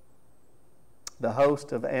 The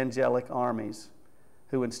host of angelic armies,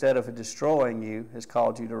 who instead of destroying you has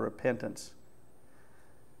called you to repentance,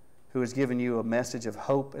 who has given you a message of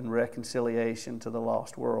hope and reconciliation to the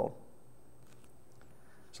lost world.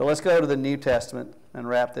 So let's go to the New Testament and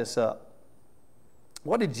wrap this up.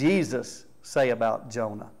 What did Jesus say about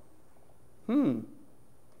Jonah?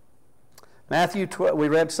 Matthew 12, we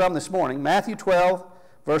read some this morning. Matthew 12,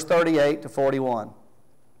 verse 38 to 41.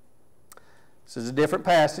 This is a different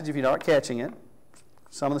passage if you're not catching it.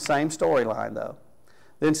 Some of the same storyline, though.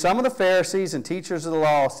 Then some of the Pharisees and teachers of the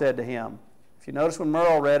law said to him, if you notice when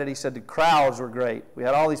Merle read it, he said the crowds were great. We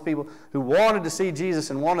had all these people who wanted to see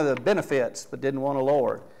Jesus and wanted the benefits, but didn't want a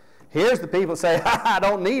Lord. Here's the people that say, I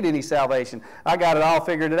don't need any salvation. I got it all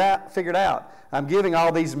figured out. I'm giving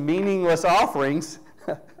all these meaningless offerings,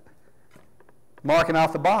 marking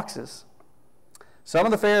off the boxes. Some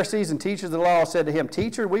of the Pharisees and teachers of the law said to him,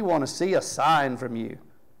 Teacher, we want to see a sign from you.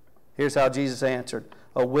 Here's how Jesus answered.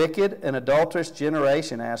 A wicked and adulterous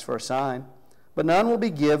generation asks for a sign, but none will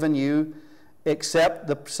be given you except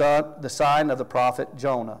the sign of the prophet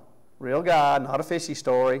Jonah. Real guy, not a fishy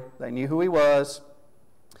story. They knew who he was.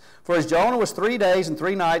 For as Jonah was 3 days and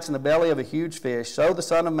 3 nights in the belly of a huge fish, so the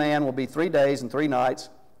Son of Man will be 3 days and 3 nights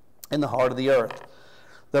in the heart of the earth.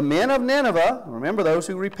 The men of Nineveh, remember those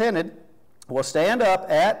who repented, will stand up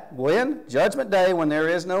at when? Judgment day, when there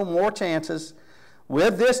is no more chances,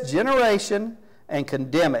 with this generation and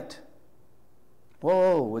condemn it.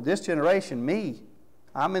 Whoa, with this generation, me.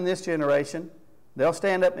 I'm in this generation. They'll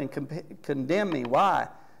stand up and condemn me. Why?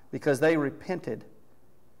 Because they repented.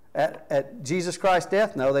 At Jesus Christ's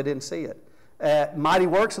death? No, they didn't see it. At mighty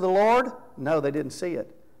works of the Lord? No, they didn't see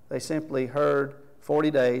it. They simply heard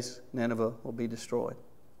 40 days, Nineveh will be destroyed.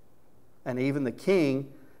 And even the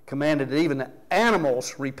king commanded that even the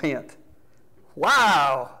animals repent.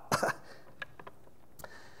 Wow!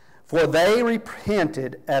 For they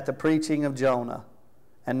repented at the preaching of Jonah.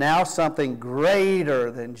 And now something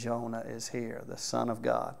greater than Jonah is here, the Son of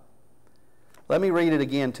God. Let me read it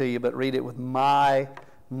again to you, but read it with my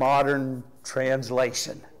modern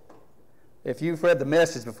translation. If you've read the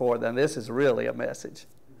Message before, then this is really a message.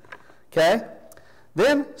 Okay?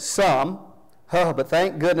 Then some, but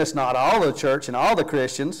thank goodness not all the church and all the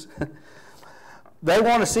Christians, they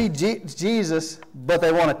want to see Jesus, but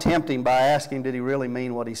they want to tempt him by asking, did he really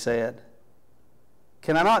mean what he said?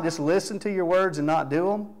 Can I not just listen to your words and not do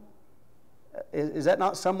them? Is that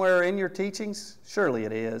not somewhere in your teachings? Surely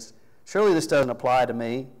it is. Surely this doesn't apply to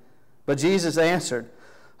me. But Jesus answered,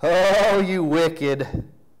 Oh, you wicked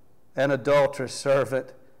and adulterous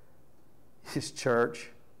servant. His church,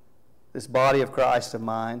 this body of Christ of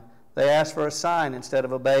mine, they asked for a sign instead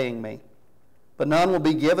of obeying me. But none will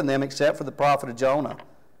be given them except for the prophet of Jonah.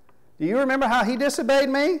 Do you remember how he disobeyed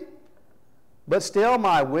me? But still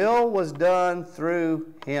my will was done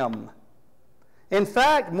through him. In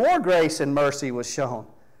fact, more grace and mercy was shown,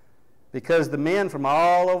 because the men from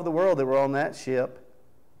all over the world that were on that ship,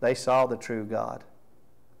 they saw the true God.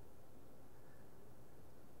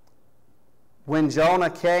 When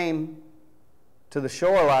Jonah came to the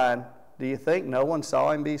shoreline, do you think no one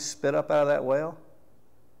saw him be spit up out of that whale?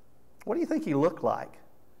 What do you think he looked like?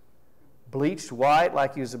 Bleached white,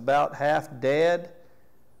 like he was about half dead?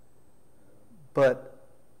 But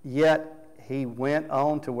yet he went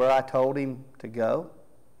on to where I told him to go.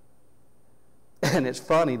 And it's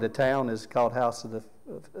funny, the town is called House of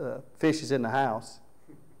the Fishes in the House.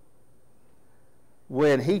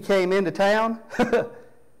 When he came into town,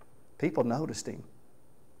 people noticed him.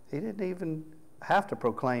 He didn't even have to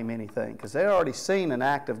proclaim anything, because they'd already seen an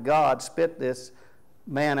act of God spit this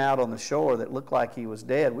man out on the shore that looked like he was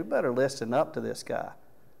dead. We better listen up to this guy.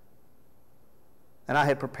 And I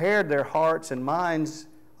had prepared their hearts and minds.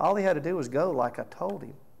 All he had to do was go like I told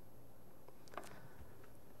him.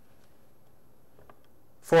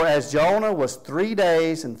 For as Jonah was 3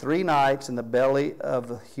 days and 3 nights in the belly of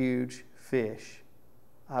a huge fish,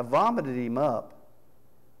 I vomited him up,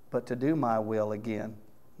 but to do my will again,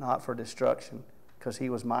 not for destruction, because he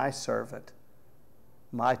was my servant,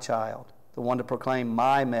 my child, the one to proclaim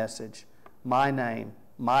my message, my name,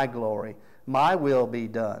 my glory, my will be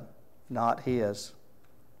done. not his.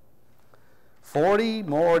 40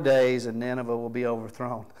 more days and Nineveh will be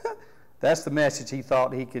overthrown. That's the message he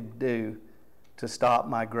thought he could do to stop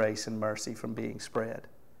my grace and mercy from being spread.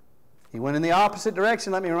 He went in the opposite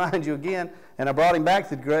direction, let me remind you again, and I brought him back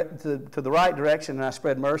to the right direction, and I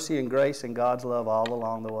spread mercy and grace and God's love all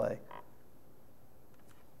along the way.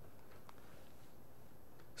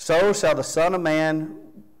 So shall the Son of Man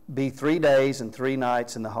be 3 days and 3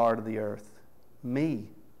 nights in the heart of the earth. Me,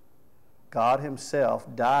 God himself,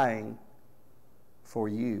 dying for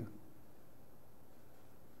you.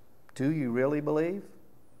 Do you really believe?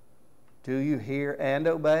 Do you hear and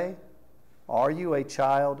obey? Are you a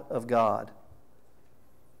child of God?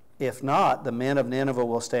 If not, the men of Nineveh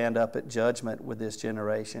will stand up at judgment with this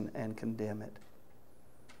generation and condemn it.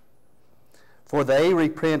 For they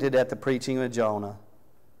repented at the preaching of Jonah,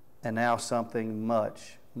 and now something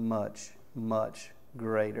much, much, much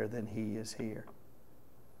greater than he is here.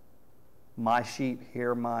 My sheep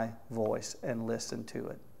hear my voice and listen to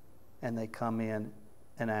it, and they come in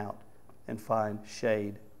and out and find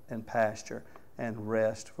shade and pasture and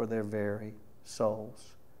rest for their very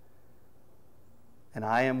souls. And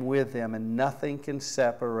I am with them, and nothing can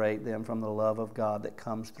separate them from the love of God that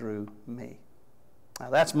comes through me. Now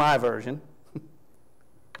that's my version.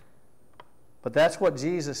 But that's what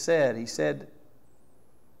Jesus said. He said,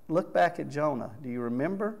 look back at Jonah. Do you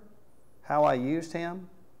remember how I used him?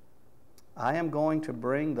 I am going to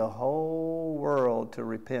bring the whole world to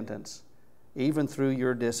repentance, even through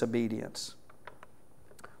your disobedience.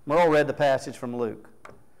 Merle read the passage from Luke.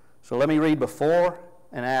 So let me read before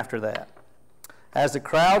and after that. As the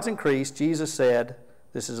crowds increased, Jesus said,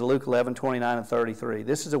 this is Luke 11:29 and 33,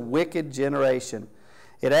 this is a wicked generation.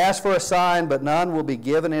 It asks for a sign, but none will be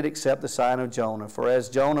given it except the sign of Jonah. For as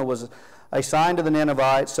Jonah was a sign to the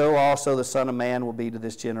Ninevites, so also the Son of Man will be to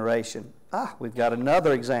this generation. We've got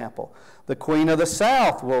another example. The queen of the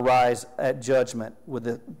south will rise at judgment with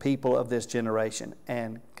the people of this generation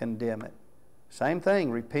and condemn it. Same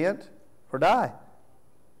thing, repent or die.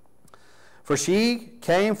 For she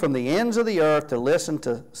came from the ends of the earth to listen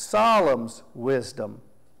to Solomon's wisdom.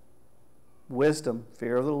 Wisdom,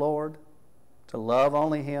 fear of the Lord, to love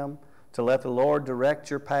only him, to let the Lord direct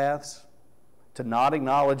your paths, to not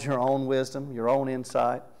acknowledge your own wisdom, your own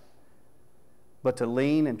insight, but to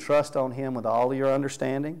lean and trust on him with all your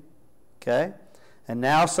understanding. Okay? And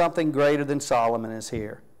now something greater than Solomon is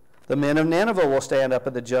here. The men of Nineveh will stand up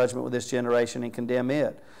at the judgment with this generation and condemn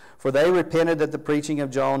it. For they repented at the preaching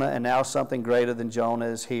of Jonah, and now something greater than Jonah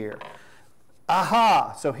is here.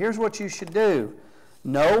 Aha! So here's what you should do.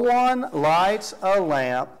 No one lights a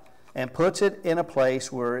lamp and puts it in a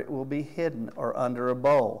place where it will be hidden or under a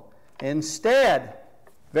bowl. Instead,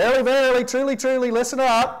 very verily, truly, truly, listen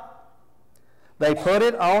up. They put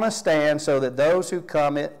it on a stand so that those who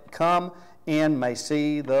come in may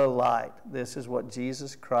see the light. This is what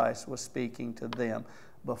Jesus Christ was speaking to them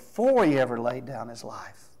before he ever laid down his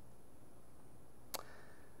life.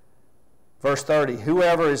 Verse 30,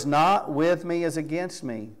 whoever is not with me is against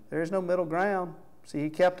me. There is no middle ground. See, he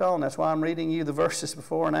kept on. That's why I'm reading you the verses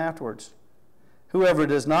before and afterwards. Whoever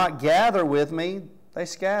does not gather with me, they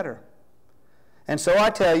scatter. And so I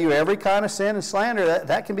tell you, every kind of sin and slander,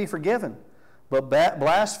 that can be forgiven. But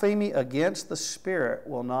blasphemy against the Spirit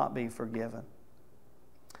will not be forgiven.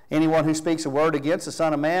 Anyone who speaks a word against the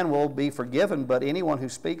Son of Man will be forgiven, but anyone who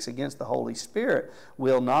speaks against the Holy Spirit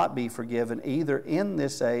will not be forgiven, either in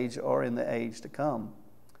this age or in the age to come.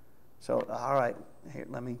 So, all right, here,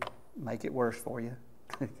 let me make it worse for you.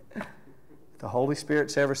 The Holy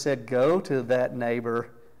Spirit's ever said, go to that neighbor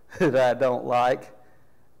that I don't like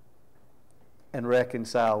and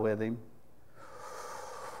reconcile with him.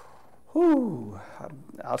 Whew,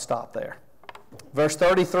 I'll stop there. Verse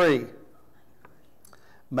 33.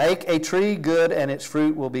 Make a tree good and its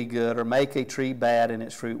fruit will be good, or make a tree bad and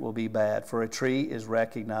its fruit will be bad, for a tree is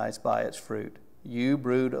recognized by its fruit. You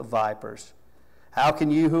brood of vipers, how can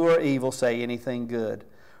you who are evil say anything good?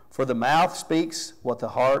 For the mouth speaks what the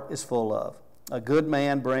heart is full of. A good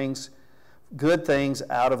man brings good things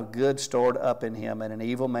out of good stored up in him, and an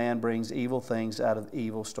evil man brings evil things out of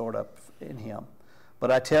evil stored up in him.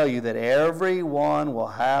 But I tell you that everyone will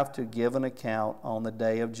have to give an account on the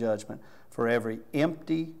day of judgment for every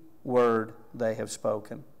empty word they have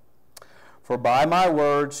spoken. For by my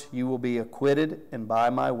words you will be acquitted, and by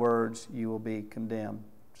my words you will be condemned.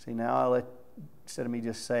 See, now instead of me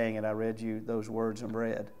just saying it, I read you those words in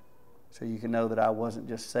red. So you can know that I wasn't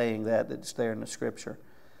just saying that's there in the Scripture.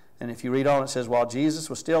 And if you read on, it says, while Jesus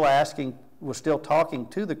was still talking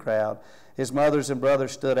to the crowd, his mothers and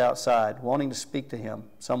brothers stood outside, wanting to speak to him.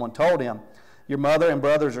 Someone told him, your mother and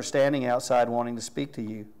brothers are standing outside wanting to speak to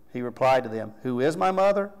you. He replied to them, "Who is my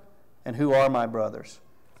mother, and who are my brothers?"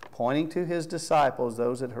 Pointing to his disciples,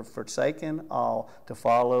 those that have forsaken all to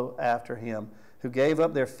follow after him, who gave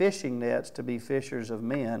up their fishing nets to be fishers of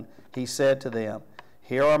men, he said to them,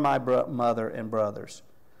 "Here are my mother and brothers.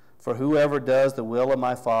 For whoever does the will of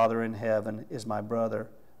my Father in heaven is my brother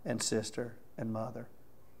and sister and mother."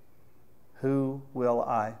 Who will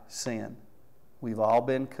I send? We've all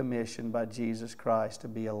been commissioned by Jesus Christ to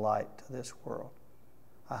be a light to this world.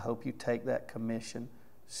 I hope you take that commission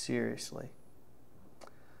seriously.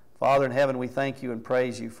 Father in heaven, we thank you and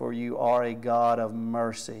praise you, for you are a God of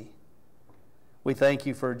mercy. We thank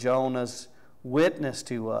you for Jonah's witness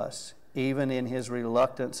to us, even in his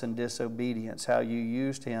reluctance and disobedience, how you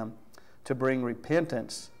used him to bring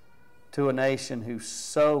repentance to a nation who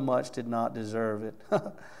so much did not deserve it,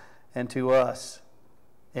 and to us,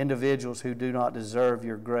 individuals who do not deserve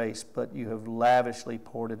your grace, but you have lavishly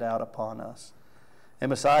poured it out upon us. And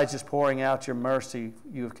besides just pouring out your mercy,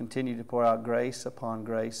 you have continued to pour out grace upon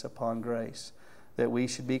grace upon grace, that we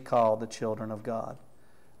should be called the children of God.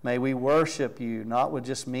 May we worship you, not with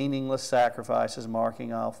just meaningless sacrifices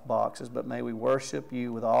marking off boxes, but may we worship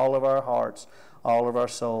you with all of our hearts, all of our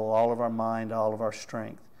soul, all of our mind, all of our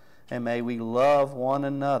strength. And may we love one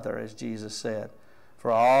another, as Jesus said. For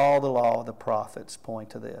all the law of the prophets point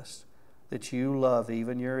to this, that you love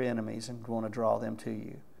even your enemies and want to draw them to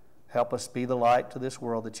you. Help us be the light to this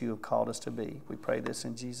world that you have called us to be. We pray this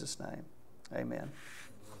in Jesus' name. Amen.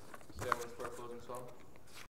 Stand with us for our closing song.